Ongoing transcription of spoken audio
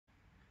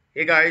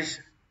Hey guys,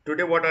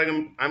 today what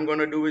I'm going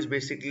to do is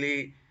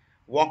basically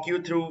walk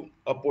you through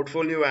a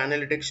portfolio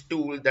analytics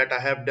tool that I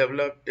have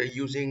developed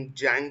using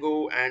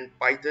Django and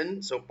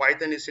Python. So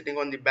Python is sitting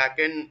on the back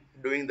end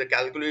doing the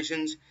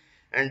calculations,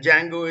 and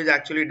Django is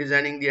actually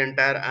designing the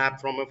entire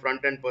app from a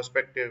front end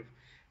perspective,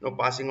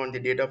 passing on the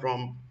data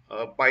from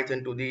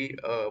Python to the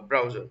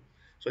browser.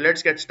 So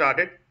let's get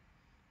started.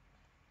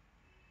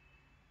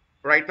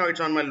 Right now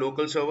it's on my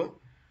local server.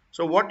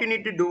 So what you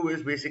need to do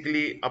is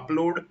basically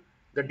upload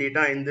the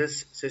data in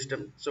this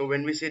system. So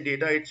when we say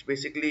data, it's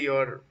basically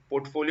your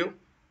portfolio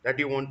that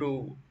you want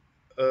to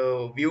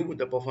view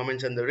the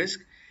performance and the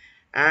risk,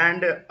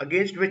 and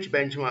against which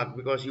benchmark,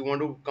 because you want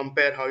to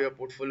compare how your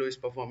portfolio is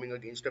performing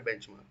against a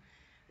benchmark.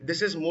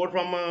 This is more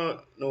from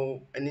a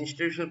an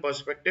institutional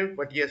perspective,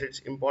 but yes, it's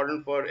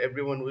important for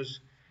everyone who is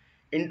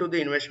into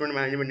the investment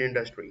management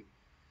industry.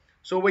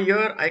 So over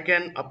here, I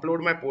can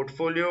upload my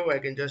portfolio. I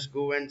can just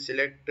go and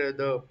select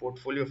the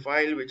portfolio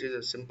file, which is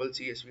a simple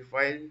CSV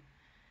file,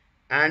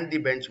 and the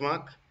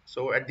benchmark.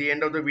 So at the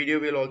end of the video,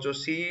 we'll also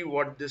see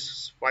what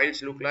this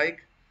files look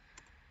like.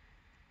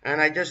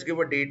 And I just give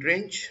a date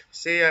range.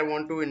 Say I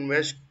want to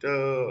invest,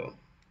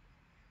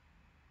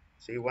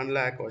 say 1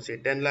 lakh or say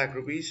 10 lakh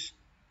rupees.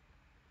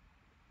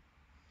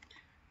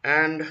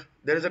 And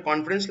there is a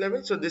confidence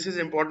level. So this is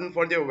important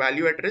for the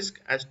value at risk.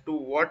 As to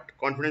what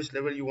confidence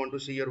level you want to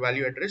see your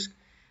value at risk,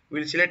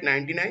 we'll select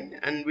 99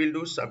 and we'll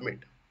do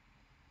submit.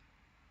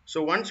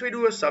 So once we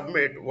do a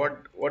submit,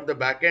 what the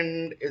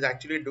backend is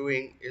actually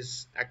doing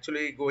is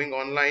actually going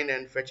online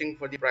and fetching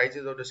for the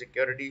prices of the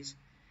securities,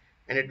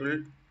 and it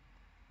will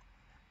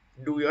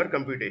do your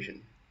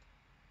computation.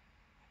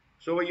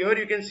 So over here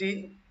you can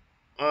see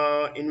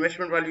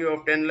investment value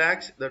of 10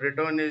 lakhs. The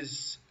return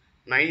is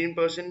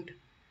 19%.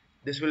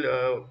 This will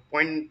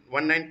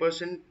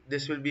 0.19%.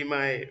 This will be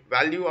my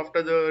value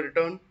after the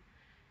return.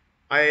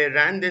 I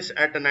ran this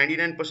at a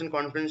 99%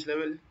 confidence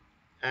level,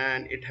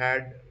 and it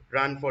had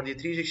run for the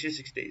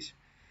 366 days.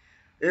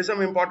 There is some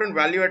important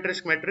value at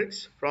risk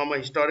metrics from a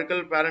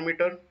historical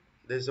parameter.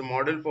 There is a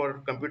model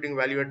for computing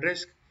value at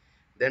risk.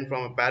 Then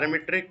from a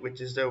parametric, which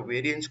is the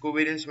variance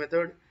covariance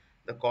method,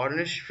 the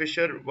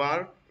Cornish-Fisher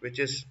bar, which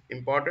is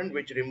important,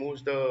 which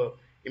removes the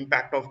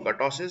impact of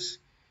kurtosis,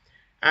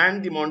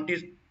 and the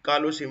Monte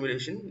Carlo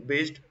simulation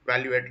based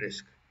value at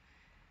risk.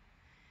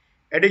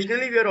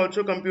 Additionally, we are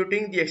also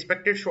computing the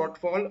expected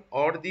shortfall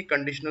or the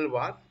conditional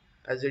VAR,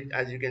 as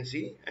you can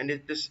see, and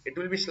it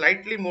will be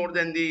slightly more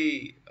than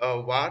the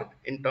VAR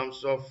in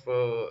terms of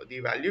the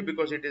value,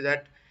 because it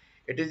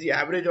is the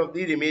average of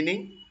the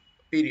remaining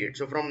period.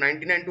 So from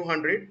 99 to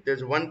 100,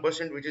 there's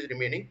 1% which is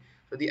remaining.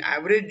 So the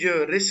average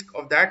risk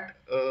of that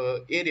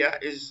area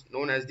is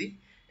known as the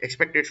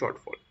expected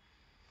shortfall.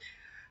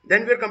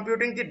 Then we are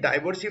computing the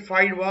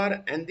diversified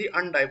var and the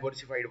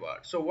undiversified var.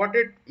 So what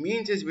it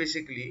means is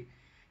basically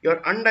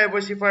your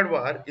undiversified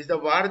var is the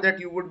var that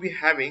you would be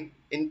having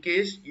in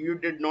case you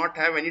did not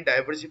have any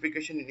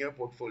diversification in your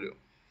portfolio.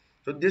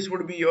 So this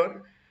would be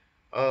your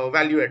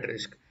value at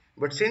risk.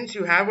 But since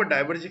you have a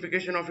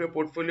diversification of your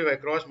portfolio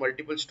across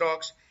multiple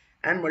stocks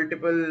and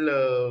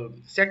multiple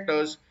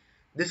sectors,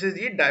 this is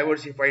the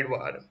diversified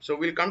var. So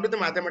we'll come to the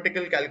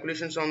mathematical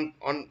calculations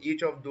on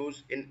each of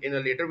those in a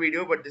later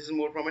video, but this is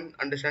more from an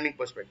understanding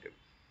perspective.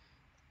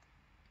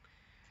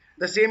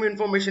 The same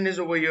information is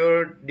over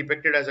here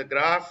depicted as a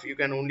graph. You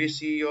can only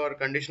see your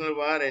conditional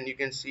var, and you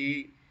can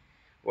see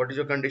what is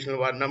your conditional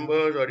var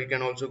numbers, or you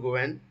can also go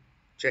and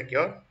check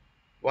your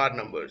var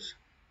numbers.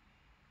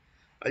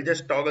 I'll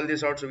just toggle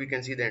this out so we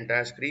can see the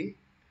entire screen.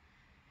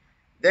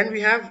 Then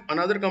we have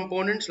another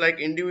components like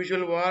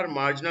individual VAR,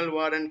 marginal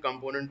VAR, and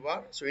component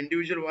VAR. So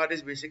individual VAR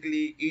is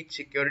basically each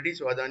security.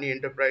 So Adani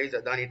Enterprise,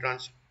 Adani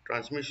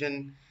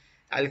Transmission,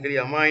 Alkali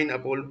Amine,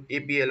 Apollo,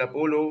 APL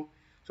Apollo.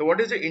 So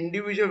what is the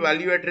individual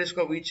value at risk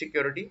of each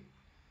security?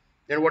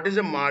 Then what is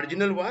the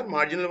marginal VAR?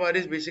 Marginal VAR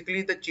is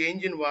basically the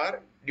change in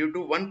VAR due to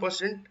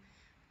 1%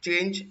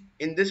 change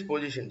in this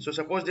position. So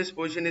suppose this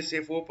position is say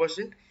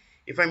 4%.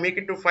 If I make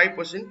it to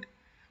 5%,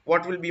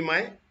 what will be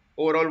my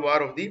overall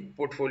VAR of the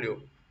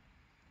portfolio?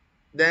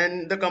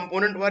 Then the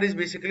component var is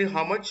basically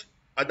how much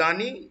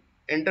Adani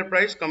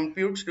Enterprise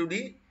computes to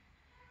the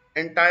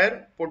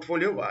entire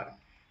portfolio var.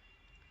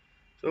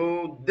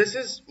 So this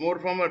is more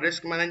from a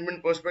risk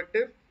management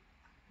perspective,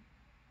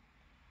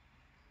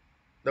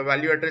 the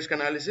value at risk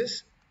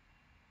analysis.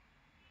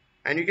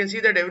 And you can see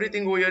that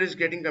everything over here is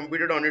getting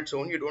computed on its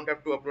own. You don't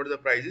have to upload the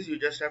prices. You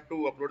just have to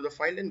upload the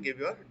file and give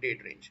your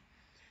date range.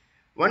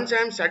 Once I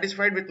am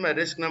satisfied with my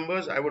risk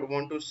numbers, I would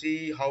want to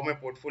see how my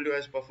portfolio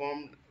has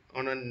performed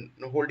on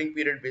a holding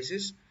period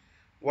basis.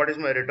 What is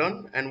my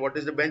return and what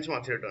is the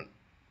benchmark return?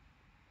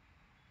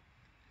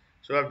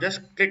 So I've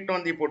just clicked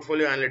on the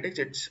portfolio analytics.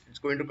 It's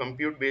going to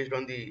compute based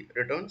on the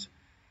returns.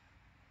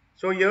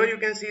 So here you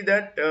can see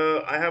that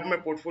I have my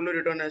portfolio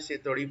return as say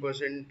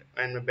 30%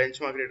 and my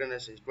benchmark return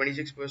as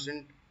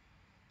 26%.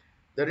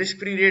 The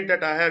risk-free rate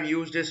that I have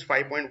used is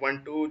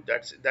 5.12.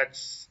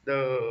 That's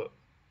the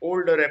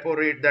older repo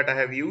rate that I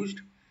have used.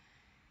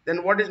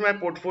 Then what is my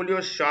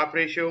portfolio Sharpe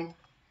ratio?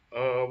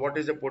 what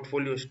is the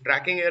portfolio's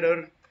tracking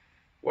error,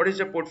 what is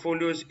the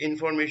portfolio's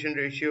information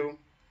ratio,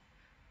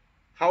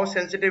 how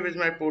sensitive is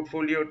my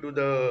portfolio to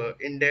the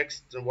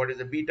index, so what is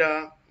the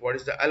beta, what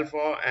is the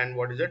alpha, and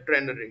what is the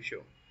trend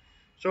ratio.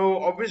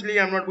 So obviously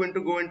I'm not going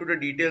to go into the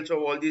details of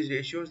all these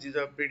ratios. These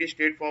are pretty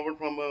straightforward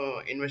from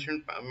a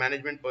investment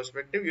management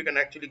perspective. You can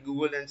actually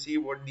Google and see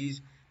what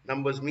these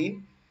numbers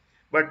mean,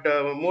 but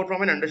more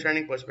from an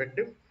understanding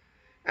perspective.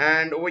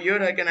 And over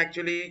here I can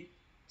actually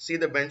see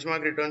the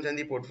benchmark returns and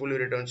the portfolio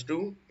returns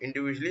too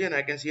individually, and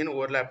I can see an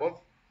overlap of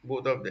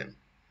both of them.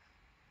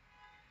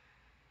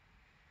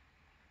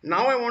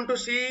 Now I want to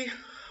see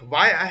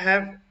why I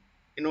have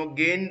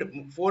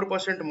gained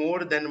 4%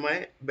 more than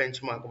my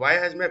benchmark. Why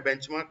has my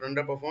benchmark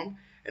underperformed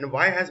and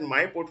why has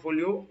my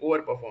portfolio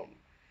overperformed?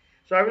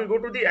 So I will go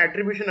to the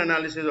attribution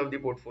analysis of the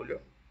portfolio.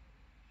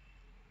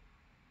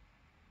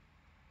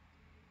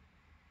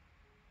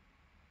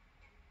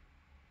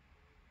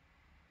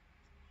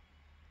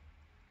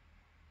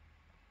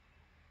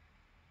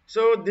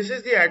 So this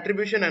is the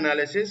attribution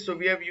analysis. So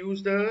we have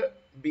used the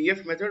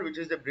BF method, which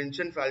is the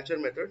Brinson-Falcher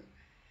method,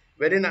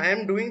 wherein I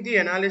am doing the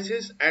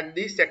analysis at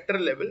the sector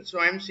level.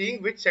 So I am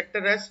seeing which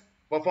sector has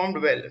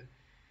performed well.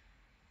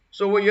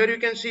 So over here you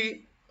can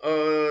see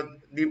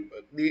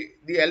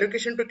the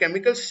allocation to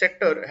chemicals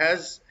sector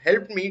has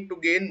helped me to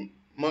gain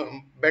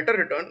better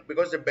return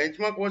because the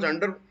benchmark was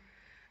under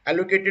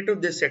allocated to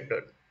this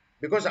sector.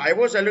 Because I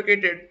was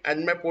allocated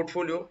and my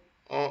portfolio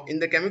in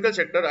the chemical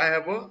sector, I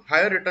have a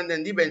higher return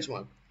than the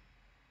benchmark.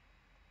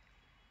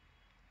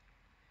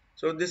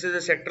 So this is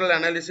a sectoral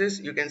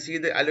analysis. You can see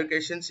the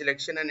allocation,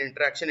 selection, and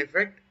interaction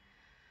effect.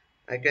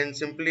 I can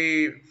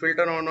simply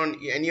filter on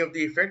any of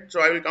the effects.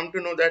 So I will come to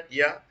know that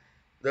yeah,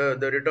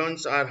 the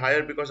returns are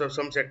higher because of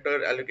some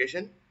sector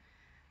allocation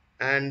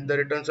and the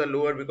returns are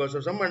lower because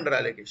of some under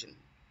allocation.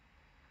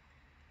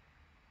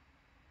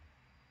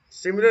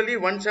 Similarly,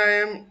 once I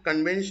am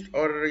convinced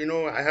or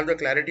I have the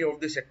clarity of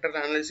the sector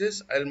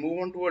analysis, I'll move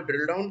on to a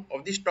drill down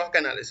of the stock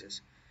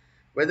analysis.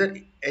 Whether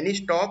any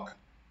stock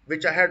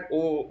which I had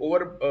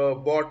over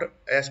bought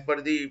as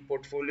per the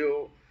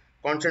portfolio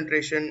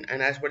concentration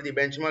and as per the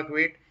benchmark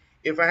weight,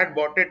 if I had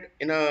bought it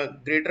in a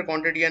greater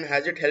quantity and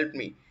has it helped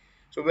me.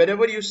 So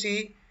wherever you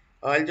see,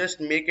 I'll just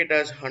make it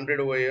as 100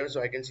 over here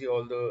so I can see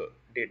all the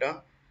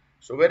data.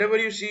 So wherever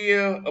you see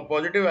a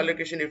positive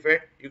allocation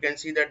effect, you can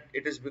see that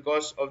it is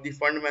because of the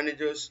fund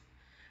managers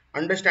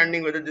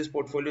understanding whether this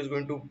portfolio is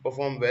going to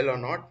perform well or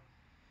not.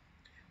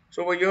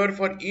 So over here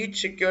for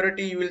each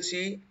security you will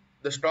see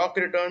the stock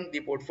return, the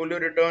portfolio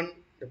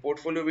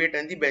weight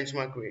and the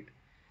benchmark weight.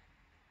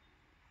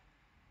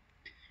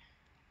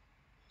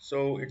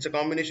 So it's a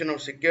combination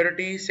of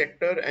security,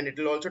 sector, and it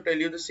will also tell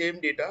you the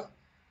same data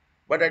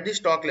but at the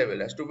stock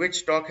level as to which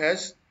stock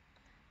has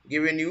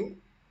given you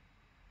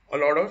a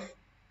lot of.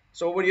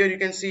 So over here you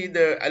can see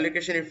the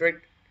allocation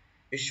effect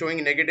is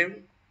showing negative.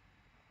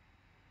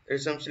 There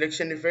is some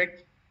selection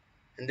effect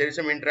and there is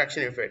some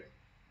interaction effect.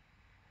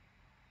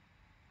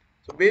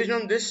 So based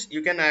on this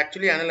you can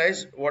actually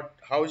analyze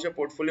how is your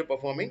portfolio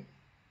performing.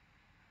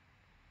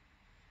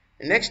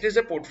 Next is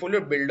a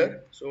portfolio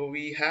builder. So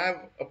we have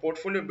a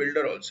portfolio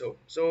builder also.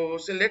 So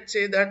let's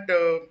say that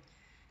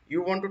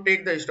you want to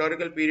take the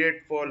historical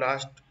period for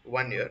last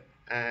 1 year,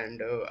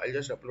 and I'll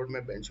just upload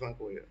my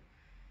benchmark over here.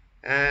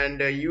 And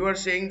you are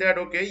saying that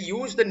okay,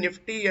 use the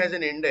Nifty as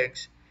an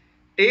index,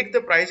 take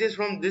the prices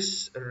from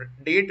this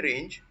date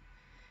range,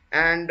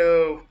 and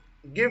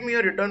give me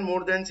a return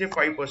more than say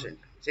 5%.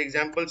 Say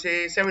example,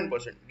 say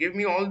 7%. Give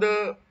me all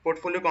the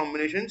portfolio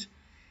combinations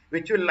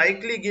which will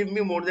likely give me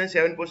more than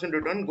 7%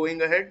 return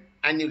going ahead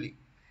annually.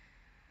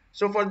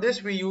 So for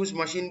this we use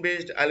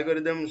machine-based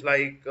algorithms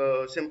like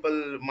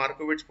simple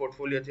Markowitz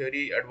portfolio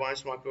theory,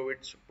 advanced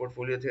Markowitz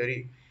portfolio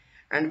theory,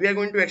 and we are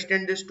going to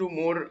extend this to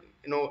more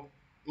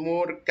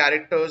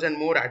characters and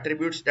more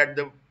attributes that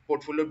the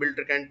portfolio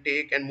builder can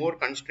take and more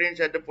constraints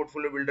that the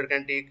portfolio builder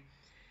can take.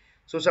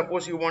 So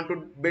suppose you want to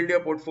build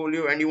your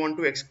portfolio and you want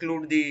to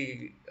exclude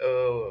the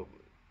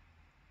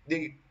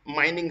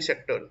mining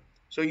sector.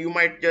 So you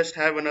might just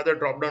have another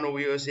drop down over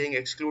here saying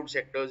exclude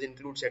sectors,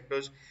 include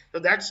sectors. So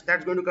that's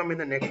going to come in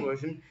the next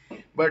version.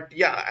 But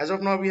yeah, as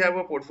of now we have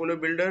a portfolio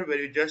builder where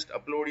you just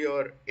upload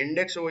your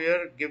index over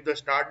here, give the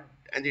start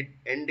and the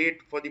end date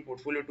for the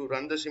portfolio to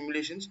run the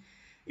simulations.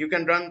 You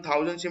can run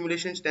 1,000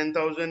 simulations,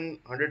 10,000,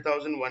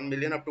 100,000, 1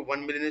 million, up to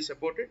 1 million is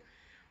supported.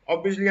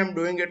 Obviously I'm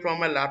doing it from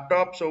my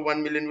laptop, so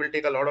 1 million will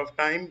take a lot of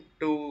time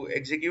to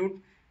execute.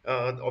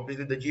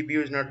 Obviously the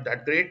GPU is not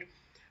that great,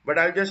 but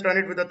I'll just run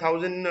it with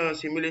 1,000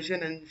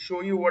 simulation and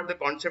show you what the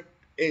concept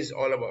is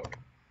all about.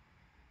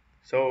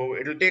 So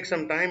it will take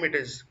some time. It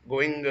is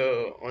going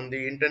on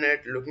the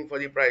internet, looking for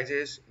the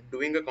prices,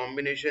 doing a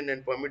combination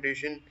and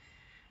permutation,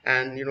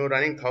 and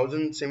running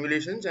 1,000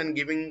 simulations and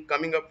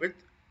coming up with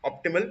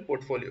optimal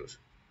portfolios.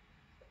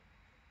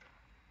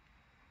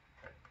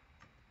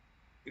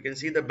 You can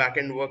see the back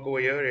end work over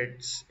here.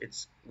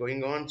 It's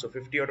going on. So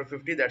 50 out of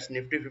 50, that's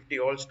Nifty 50.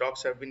 All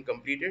stocks have been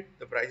completed,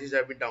 the prices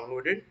have been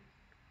downloaded,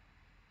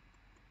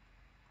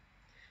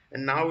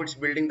 and now it's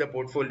building the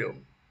portfolio.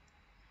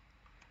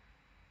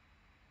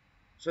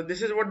 So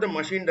this is what the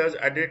machine does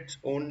at its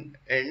own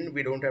end.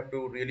 We don't have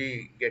to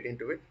really get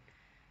into it.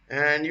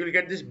 And you will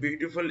get this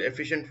beautiful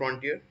efficient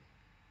frontier,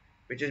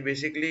 which is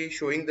basically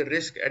showing the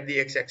risk at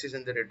the x-axis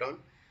and the return.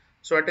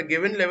 So at a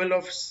given level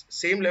of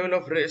same level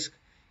of risk,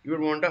 you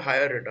would want a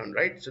higher return,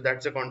 right? So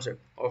that's the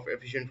concept of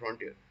efficient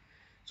frontier.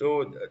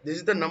 So this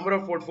is the number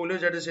of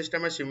portfolios that the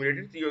system has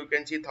simulated. You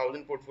can see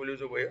 1,000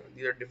 portfolios over here.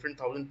 These are different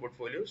 1,000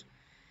 portfolios.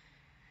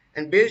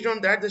 And based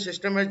on that, the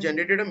system has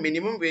generated a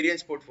minimum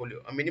variance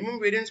portfolio. A minimum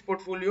variance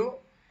portfolio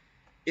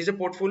is a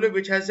portfolio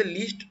which has the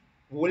least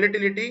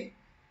volatility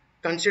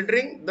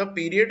considering the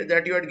period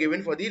that you had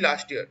given for the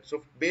last year.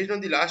 So based on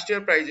the last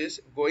year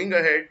prices going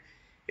ahead,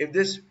 if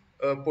this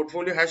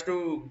portfolio has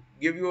to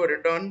give you a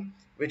return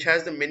which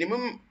has the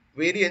minimum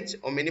variance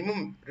or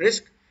minimum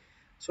risk,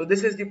 so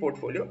this is the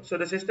portfolio. So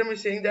the system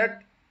is saying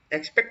that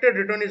expected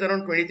return is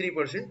around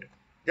 23%.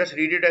 Just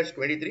read it as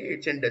 23,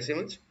 it's in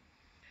decimals,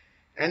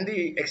 and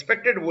the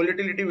expected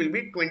volatility will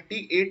be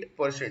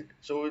 28%.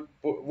 So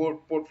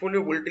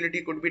portfolio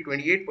volatility could be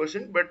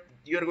 28%, but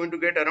you are going to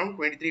get around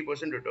 23%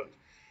 returns.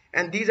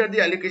 And these are the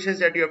allocations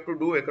that you have to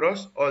do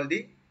across all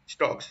the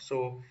stocks.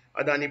 So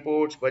Adani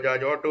Ports,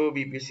 Bajaj Auto,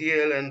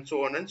 BPCL, and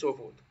so on and so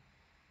forth.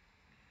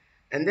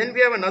 And then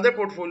we have another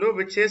portfolio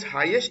which says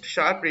highest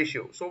Sharpe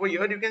ratio. So over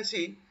here you can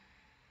see,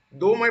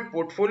 though my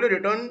portfolio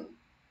return,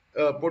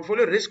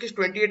 portfolio risk is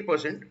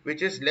 28%,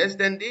 which is less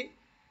than the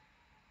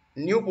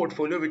new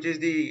portfolio, which is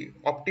the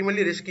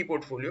optimally risky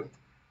portfolio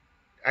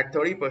at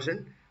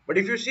 30%. But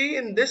if you see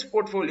in this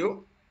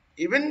portfolio,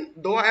 even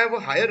though I have a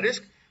higher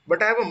risk,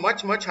 but I have a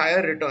much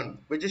higher return,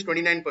 which is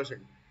 29%.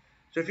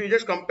 So if you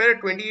just compare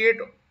 28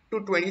 to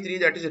 23,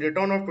 that is a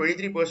return of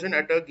 23%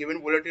 at a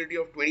given volatility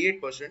of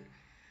 28%.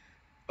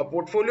 A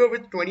portfolio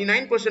with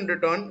 29%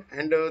 return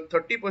and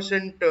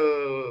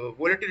 30%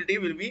 volatility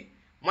will be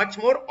much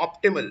more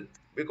optimal,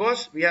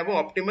 because we have an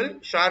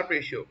optimal Sharpe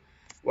ratio.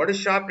 What is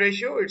Sharpe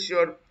ratio? It's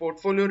your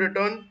portfolio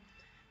return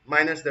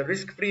minus the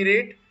risk-free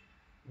rate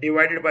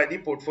divided by the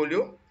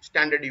portfolio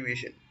standard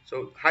deviation.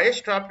 So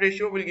highest Sharpe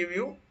ratio will give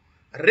you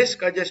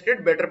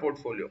risk-adjusted better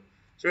portfolio.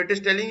 So it is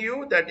telling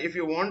you that if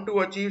you want to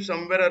achieve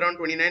somewhere around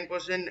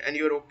 29% and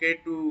you're okay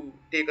to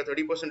take a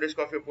 30% risk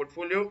of your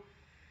portfolio,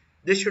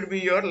 this should be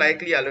your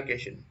likely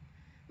allocation.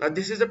 Now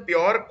this is a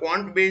pure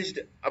quant based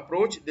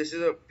approach.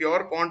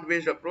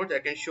 I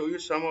can show you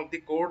some of the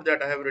code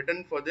that I have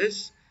written for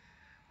this.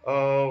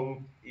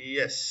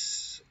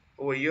 Yes,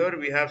 over here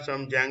we have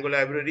some Django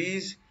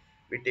libraries.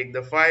 We take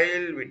the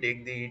file, we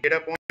take the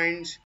data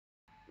points,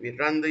 we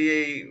run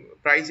the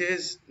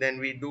prices, then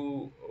we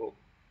do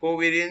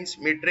covariance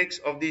matrix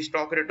of the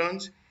stock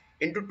returns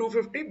into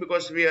 250,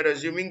 because we are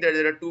assuming that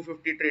there are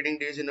 250 trading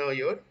days in a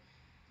year.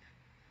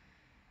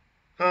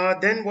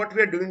 Then what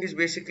we are doing is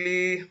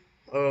basically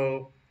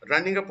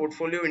running a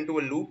portfolio into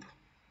a loop.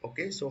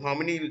 Okay, so how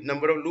many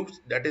number of loops,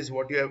 that is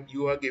what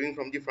you are giving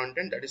from the front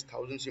end, that is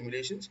 1,000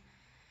 simulations,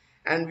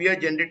 and we are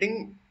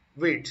generating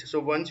weights. So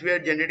once we are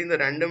generating the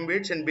random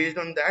weights, and based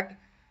on that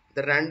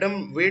the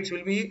random weights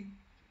will be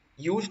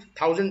used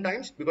 1,000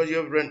 times, because you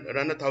have run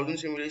 1,000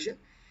 simulation,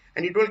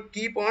 and it will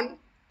keep on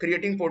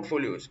creating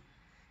portfolios.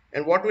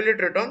 And what will it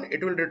return?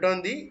 It will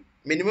return the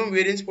minimum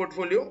variance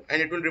portfolio,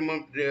 and it will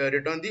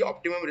return the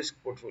optimum risk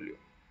portfolio.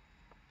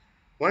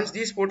 Once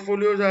these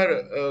portfolios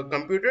are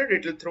computed,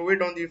 it will throw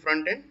it on the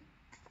front end,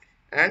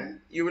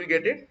 and you will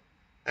get it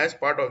as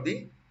part of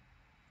the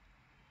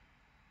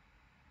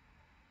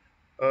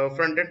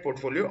front end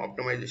portfolio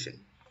optimization.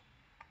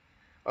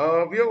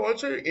 We have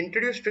also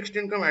introduced fixed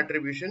income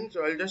attribution.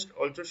 So I'll just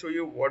also show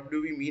you what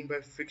do we mean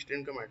by fixed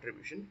income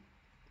attribution.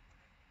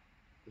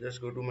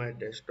 Just go to my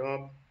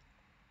desktop.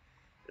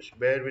 Just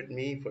bear with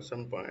me for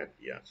some part.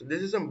 Yeah, so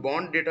this is some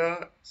bond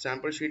data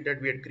sample sheet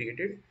that we had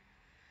created.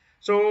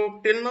 So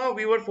till now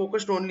we were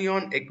focused only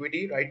on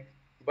equity, right?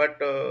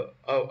 But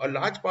a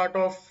large part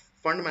of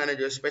fund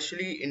managers,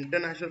 especially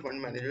international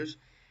fund managers,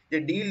 they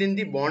deal in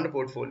the bond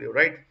portfolio,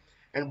 right?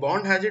 And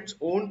bond has its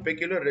own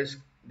peculiar risk,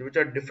 which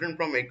are different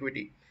from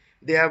equity.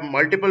 They have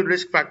multiple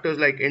risk factors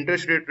like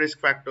interest rate risk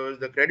factors,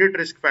 the credit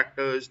risk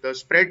factors, the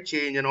spread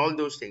change, and all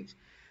those things.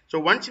 So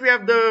once we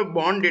have the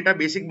bond data,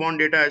 basic bond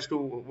data as to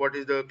what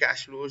is the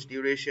cash flows,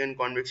 duration,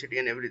 convexity,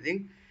 and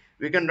everything,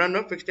 we can run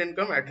a fixed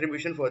income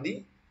attribution for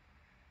the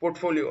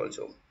portfolio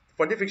also,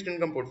 for the fixed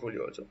income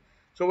portfolio also.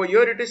 So over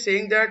here it is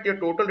saying that your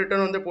total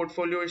return on the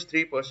portfolio is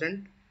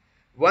 3%.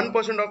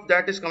 1% of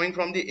that is coming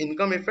from the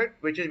income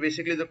effect, which is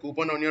basically the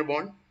coupon on your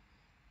bond.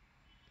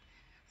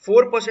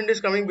 4%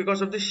 is coming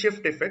because of the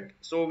shift effect.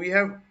 So we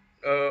have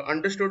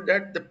understood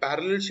that the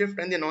parallel shift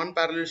and the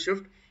non-parallel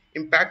shift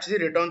impacts the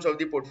returns of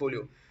the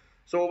portfolio.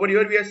 So over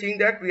here we are seeing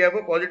that we have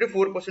a positive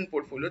 4%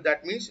 portfolio.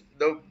 That means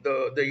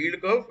the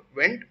yield curve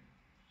went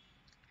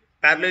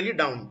parallelly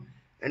down,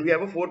 and we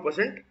have a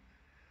 4%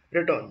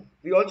 return.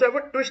 We also have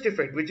a twist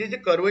effect, which is the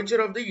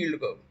curvature of the yield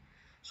curve.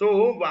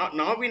 So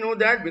now we know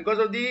that because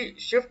of the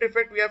shift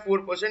effect we have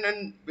 4%,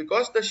 and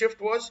because the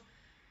shift was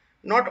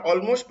not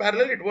almost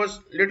parallel, it was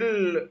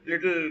little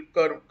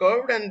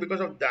curved, and because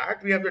of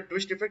that we have the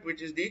twist effect,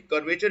 which is the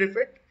curvature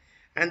effect.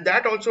 and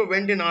that also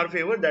went in our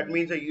favor. That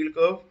means the yield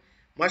curve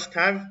must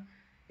have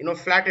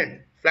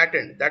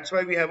flattened. That's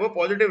why we have a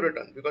positive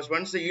return, because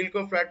once the yield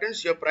curve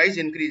flattens, your price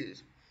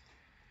increases.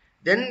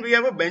 Then we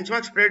have a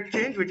benchmark spread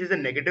change, which is a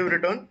negative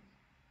return.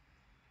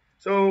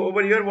 So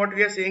over here what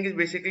we are saying is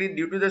basically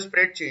due to the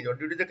spread change or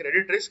due to the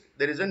credit risk,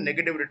 there is a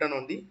negative return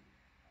on the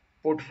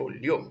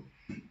portfolio.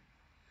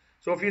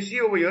 So if you see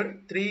over here,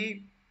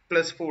 3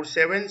 plus 4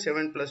 7,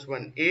 7 plus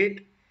 1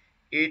 8,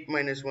 8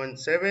 minus 1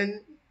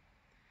 7,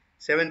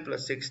 7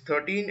 plus 6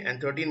 13, and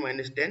 13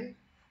 minus 10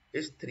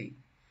 is 3.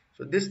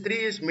 So this 3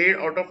 is made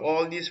out of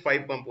all these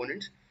 5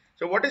 components.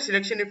 So what is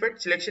selection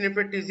effect? Selection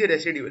effect is the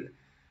residual.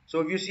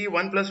 So if you see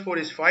 1 plus 4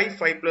 is 5,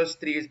 5 plus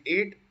 3 is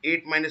 8,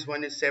 8 minus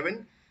 1 is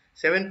 7,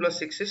 7 plus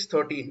 6 is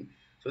 13.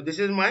 So this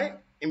is my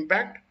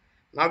impact.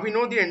 Now we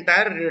know the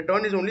entire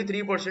return is only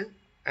 3%,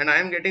 and I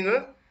am getting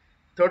a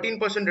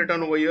 13%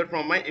 return over here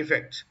from my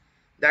effects.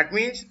 That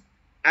means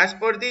as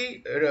per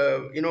the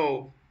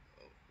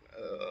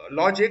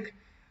logic,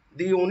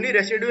 the only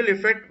residual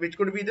effect which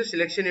could be the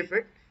selection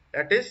effect,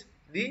 that is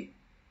the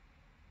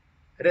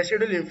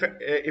residual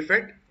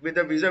effect with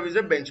the vis-a-vis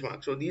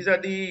benchmark. So these are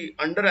the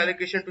under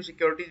allocation to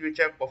securities which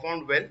have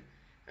performed well,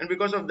 and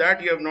because of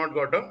that you have not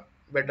got a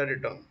better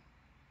return.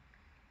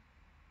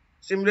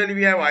 Similarly,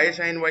 we have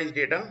ISIN wise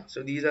data.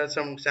 So these are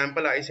some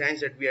sample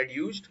ISINs that we had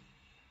used,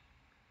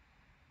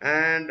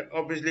 and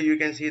obviously you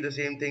can see the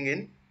same thing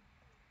in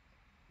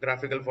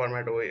graphical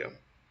format over here.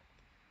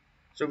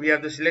 So we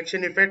have the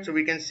selection effect. So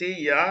we can see,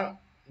 yeah,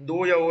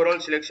 though your overall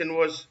selection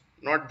was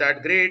not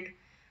that great,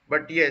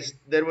 but yes,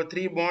 there were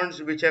 3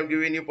 bonds which have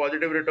given you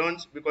positive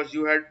returns because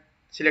you had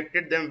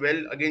selected them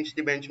well against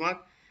the benchmark.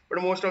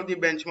 But most of the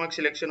benchmark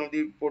selection of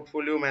the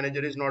portfolio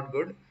manager is not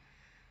good.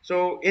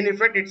 So in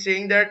effect, it's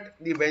saying that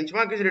the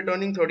benchmark is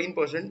returning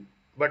 13%,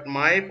 but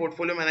my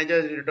portfolio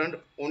manager has returned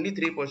only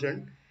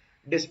 3%,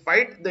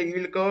 despite the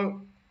yield curve,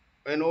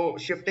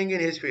 shifting in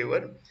his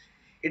favor.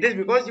 It is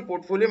because the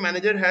portfolio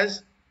manager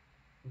has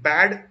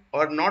bad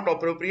or not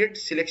appropriate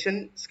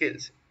selection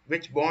skills,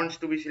 which bonds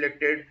to be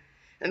selected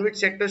and which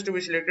sectors to be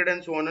selected,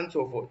 and so on and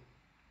so forth.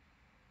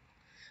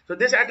 So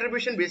this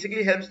attribution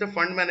basically helps the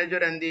fund manager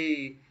and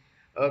the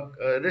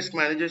risk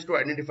managers to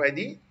identify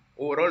the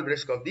overall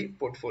risk of the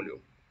portfolio.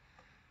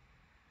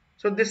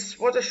 So this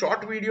was a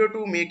short video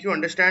to make you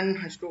understand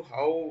as to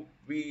how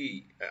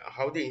the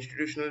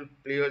institutional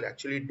players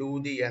actually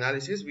do the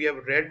analysis. We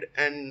have read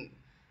and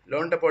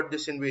learned about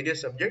this in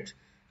various subjects.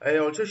 I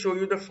also show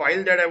you the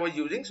file that I was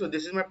using. So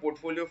this is my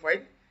portfolio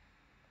file.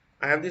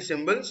 I have the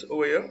symbols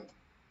over here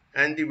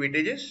and the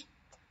weightages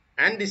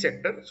and the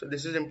sector. So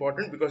this is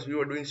important because we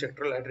were doing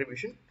sectoral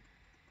attribution.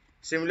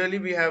 Similarly,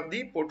 we have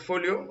the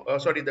portfolio,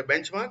 the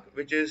benchmark,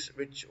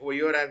 which over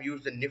here I have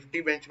used the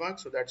Nifty benchmark.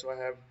 So that's why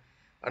I have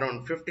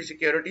around 50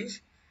 securities,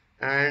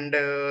 and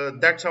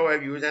that's how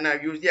I've used, and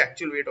I've used the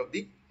actual weight of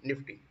the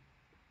Nifty.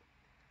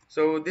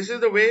 So this is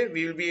the way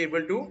we will be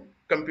able to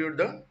compute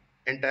the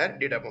entire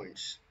data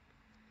points.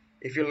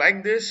 If you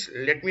like this,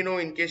 let me know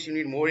in case you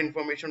need more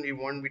information, you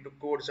want me to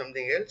code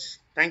something else.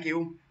 Thank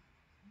you.